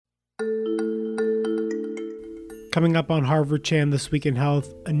Coming up on Harvard Chan This Week in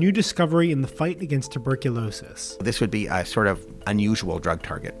Health, a new discovery in the fight against tuberculosis. This would be a sort of unusual drug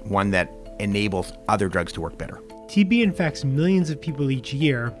target, one that enables other drugs to work better. TB infects millions of people each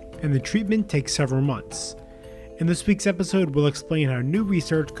year, and the treatment takes several months. In this week's episode, we'll explain how new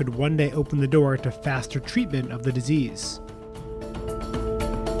research could one day open the door to faster treatment of the disease.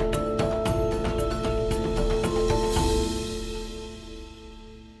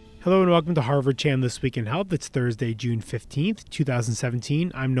 Hello and welcome to Harvard Chan This Week in Health. It's Thursday, June 15th,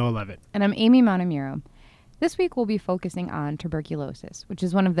 2017. I'm Noah Levitt. And I'm Amy Montemuro. This week we'll be focusing on tuberculosis, which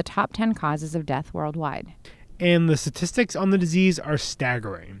is one of the top 10 causes of death worldwide. And the statistics on the disease are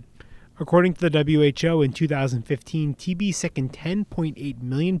staggering. According to the WHO, in 2015, TB sickened 10.8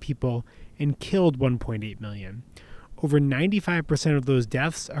 million people and killed 1.8 million. Over 95% of those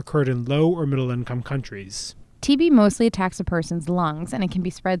deaths occurred in low or middle-income countries. TB mostly attacks a person's lungs, and it can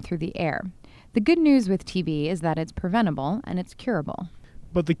be spread through the air. The good news with TB is that it's preventable and it's curable.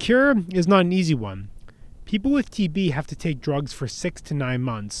 But the cure is not an easy one. People with TB have to take drugs for 6 to 9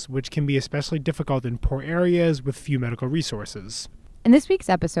 months, which can be especially difficult in poor areas with few medical resources. In this week's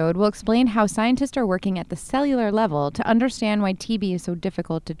episode, we'll explain how scientists are working at the cellular level to understand why TB is so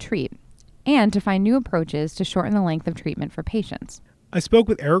difficult to treat, and to find new approaches to shorten the length of treatment for patients. I spoke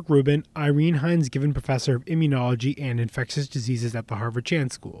with Eric Rubin, Irene Heinz Given Professor of Immunology and Infectious Diseases at the Harvard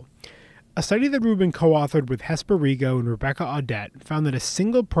Chan School. A study that Rubin co-authored with Hesper Rigo and Rebecca Audette found that a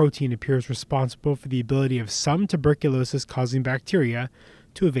single protein appears responsible for the ability of some tuberculosis-causing bacteria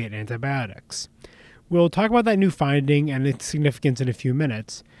to evade antibiotics. We'll talk about that new finding and its significance in a few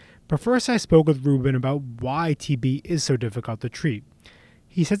minutes, but first I spoke with Rubin about why TB is so difficult to treat.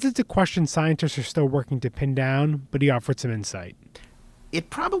 He says it's a question scientists are still working to pin down, but he offered some insight. It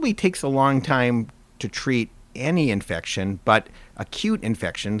probably takes a long time to treat any infection, but acute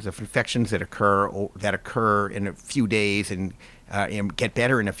infections, infections that occur in a few days and get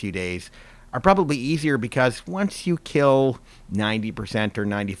better in a few days, are probably easier because once you kill 90% or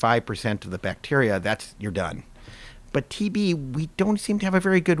 95% of the bacteria, you're done. But TB, we don't seem to have a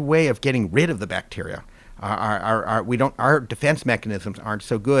very good way of getting rid of the bacteria. Our defense mechanisms aren't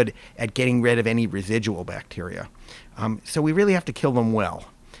so good at getting rid of any residual bacteria. So we really have to kill them well.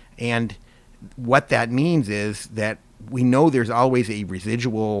 And what that means is that we know there's always a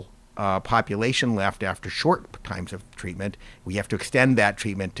residual population left after short times of treatment. We have to extend that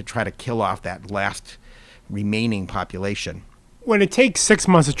treatment to try to kill off that last remaining population. When it takes 6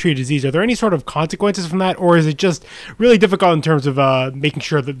 months to treat a disease, are there any sort of consequences from that, or is it just really difficult in terms of making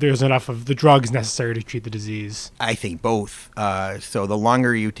sure that there's enough of the drugs necessary to treat the disease? I think both. So the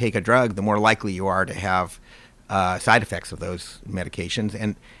longer you take a drug, the more likely you are to have side effects of those medications.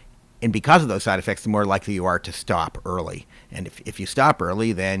 And because of those side effects, the more likely you are to stop early. And if you stop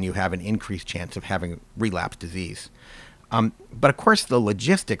early, then you have an increased chance of having relapse disease. But of course, the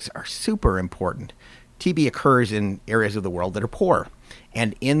logistics are super important. TB occurs in areas of the world that are poor.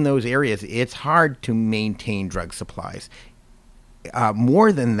 And in those areas, it's hard to maintain drug supplies.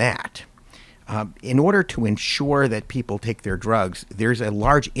 More than that, in order to ensure that people take their drugs, there's a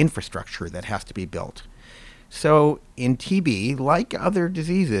large infrastructure that has to be built. So in TB, like other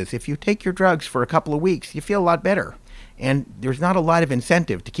diseases, if you take your drugs for a couple of weeks, you feel a lot better. And there's not a lot of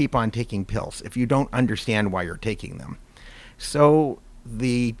incentive to keep on taking pills if you don't understand why you're taking them. So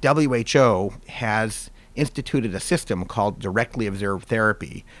the WHO has instituted a system called directly observed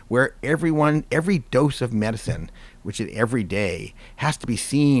therapy, where every dose of medicine, which is every day, has to be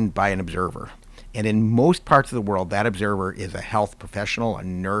seen by an observer. And in most parts of the world, that observer is a health professional, a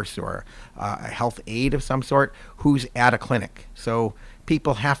nurse, or a health aide of some sort who's at a clinic. So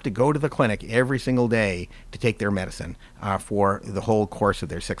people have to go to the clinic every single day to take their medicine for the whole course of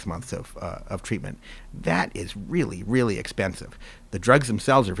their 6 months of treatment. That is really, really expensive. The drugs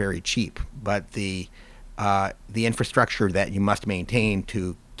themselves are very cheap, but the infrastructure that you must maintain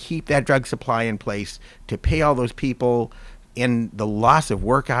to keep that drug supply in place, to pay all those people, and the loss of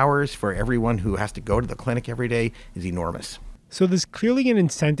work hours for everyone who has to go to the clinic every day is enormous. So there's clearly an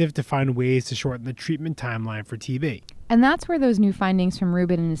incentive to find ways to shorten the treatment timeline for TB. And that's where those new findings from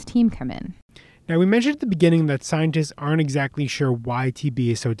Rubin and his team come in. Now, we mentioned at the beginning that scientists aren't exactly sure why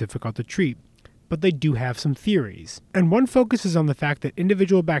TB is so difficult to treat, but they do have some theories. And one focuses on the fact that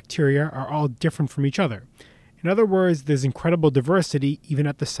individual bacteria are all different from each other. In other words, there's incredible diversity even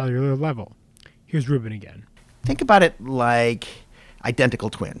at the cellular level. Here's Rubin again. Think about it like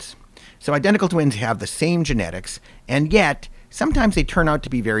identical twins. So identical twins have the same genetics, and yet sometimes they turn out to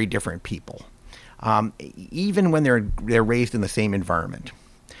be very different people, even when they're raised in the same environment.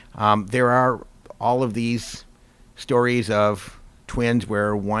 There are all of these stories of twins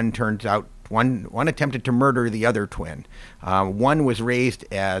where one turns out One attempted to murder the other twin. One was raised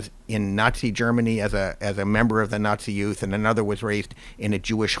as in Nazi Germany as a member of the Nazi youth, and another was raised in a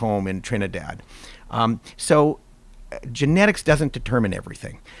Jewish home in Trinidad. So genetics doesn't determine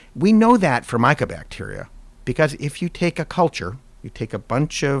everything. We know that for mycobacteria because if you take a culture, you take a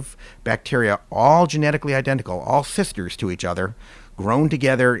bunch of bacteria, all genetically identical, all sisters to each other, grown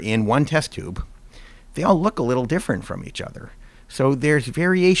together in one test tube, they all look a little different from each other. So there's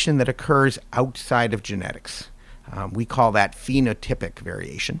variation that occurs outside of genetics. We call that phenotypic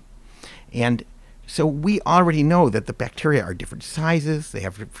variation. And so we already know that the bacteria are different sizes, they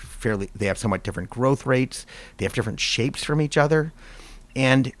have somewhat different growth rates, they have different shapes from each other.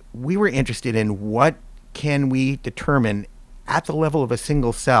 And we were interested in what can we determine at the level of a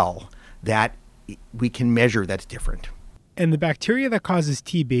single cell that we can measure that's different. And the bacteria that causes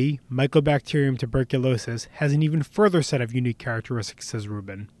TB, Mycobacterium tuberculosis, has an even further set of unique characteristics, says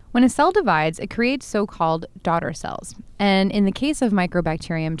Rubin. When a cell divides, it creates so-called daughter cells. And in the case of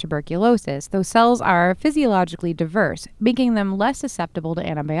Mycobacterium tuberculosis, those cells are physiologically diverse, making them less susceptible to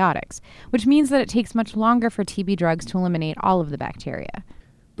antibiotics, which means that it takes much longer for TB drugs to eliminate all of the bacteria.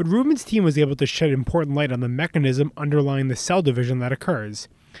 But Rubin's team was able to shed important light on the mechanism underlying the cell division that occurs.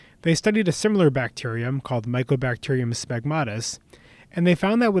 They studied a similar bacterium called Mycobacterium smegmatis, and they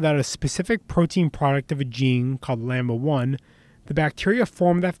found that without a specific protein product of a gene called LAMA1, the bacteria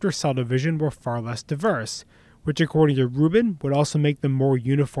formed after cell division were far less diverse, which according to Rubin would also make them more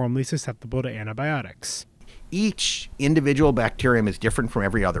uniformly susceptible to antibiotics. Each individual bacterium is different from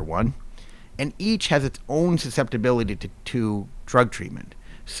every other one, and each has its own susceptibility to drug treatment,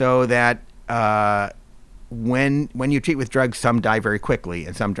 so that when you treat with drugs, some die very quickly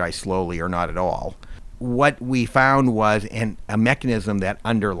and some die slowly or not at all. What we found was a mechanism that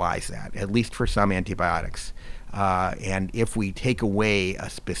underlies that, at least for some antibiotics. And if we take away a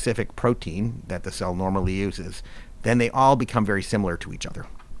specific protein that the cell normally uses, then they all become very similar to each other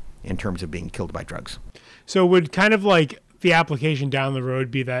in terms of being killed by drugs. So would kind of like the application down the road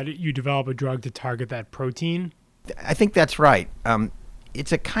be that you develop a drug to target that protein? I think that's right.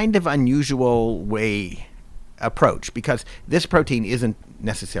 It's a kind of unusual approach because this protein isn't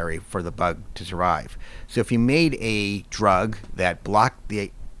necessary for the bug to survive. So if you made a drug that blocked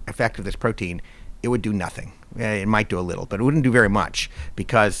the effect of this protein, it would do nothing. It might do a little, but it wouldn't do very much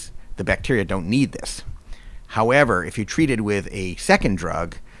because the bacteria don't need this. However, if you treated with a second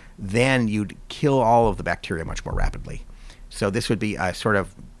drug, then you'd kill all of the bacteria much more rapidly. So this would be a sort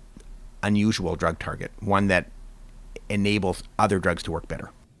of unusual drug target, one that enables other drugs to work better.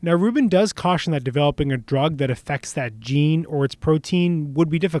 Now, Rubin does caution that developing a drug that affects that gene or its protein would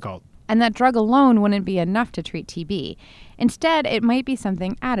be difficult. And that drug alone wouldn't be enough to treat TB. Instead, it might be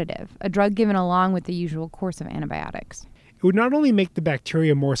something additive, a drug given along with the usual course of antibiotics. It would not only make the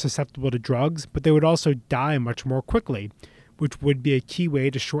bacteria more susceptible to drugs, but they would also die much more quickly, which would be a key way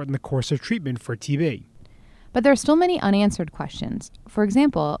to shorten the course of treatment for TB. But there are still many unanswered questions. For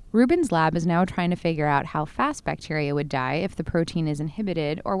example, Rubin's lab is now trying to figure out how fast bacteria would die if the protein is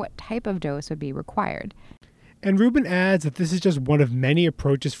inhibited or what type of dose would be required. And Rubin adds that this is just one of many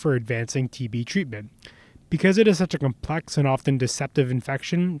approaches for advancing TB treatment. Because it is such a complex and often deceptive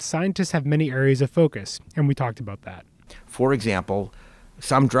infection, scientists have many areas of focus, and we talked about that. For example,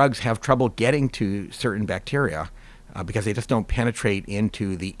 some drugs have trouble getting to certain bacteria because they just don't penetrate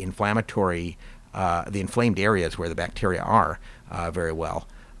into the inflamed areas where the bacteria are very well.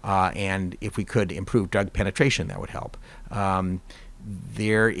 And if we could improve drug penetration, that would help.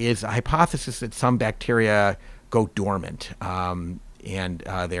 There is a hypothesis that some bacteria go dormant, and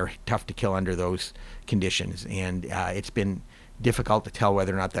they're tough to kill under those conditions. And it's been difficult to tell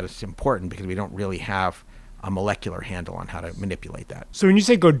whether or not that is important because we don't really have a molecular handle on how to manipulate that. So when you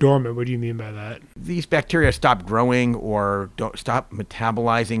say go dormant, what do you mean by that? These bacteria stop growing or don't stop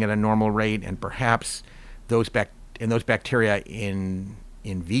metabolizing at a normal rate, and perhaps those bacteria in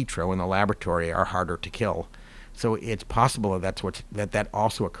vitro in the laboratory are harder to kill. So it's possible that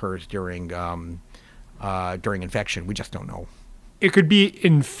also occurs during infection. We just don't know. It could be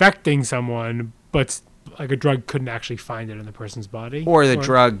infecting someone, but like a drug couldn't actually find it in the person's body? Or the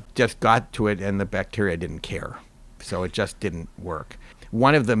drug just got to it and the bacteria didn't care. So it just didn't work.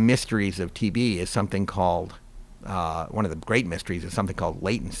 One of the mysteries of TB is something called, one of the great mysteries is something called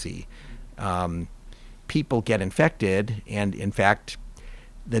latency. People get infected, and in fact,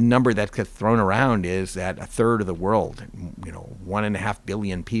 the number that gets thrown around is that a third of the world, 1.5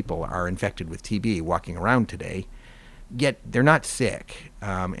 billion people are infected with TB walking around today. Yet they're not sick,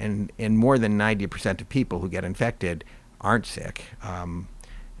 and more than 90% of people who get infected aren't sick.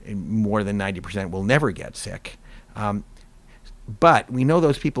 More than 90% will never get sick. But we know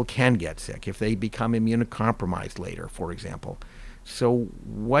those people can get sick if they become immunocompromised later, for example. So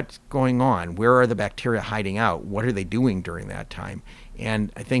what's going on? Where are the bacteria hiding out? What are they doing during that time?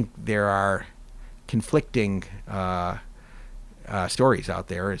 And I think there are conflicting stories out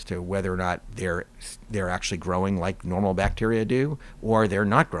there as to whether or not they're actually growing like normal bacteria do, or they're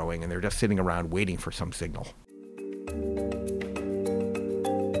not growing and they're just sitting around waiting for some signal.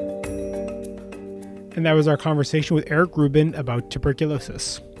 And that was our conversation with Eric Rubin about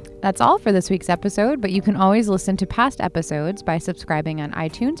tuberculosis. That's all for this week's episode, but you can always listen to past episodes by subscribing on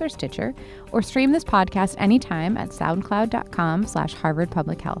iTunes or Stitcher, or stream this podcast anytime at soundcloud.com/Harvard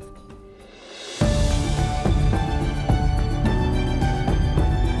Public Health.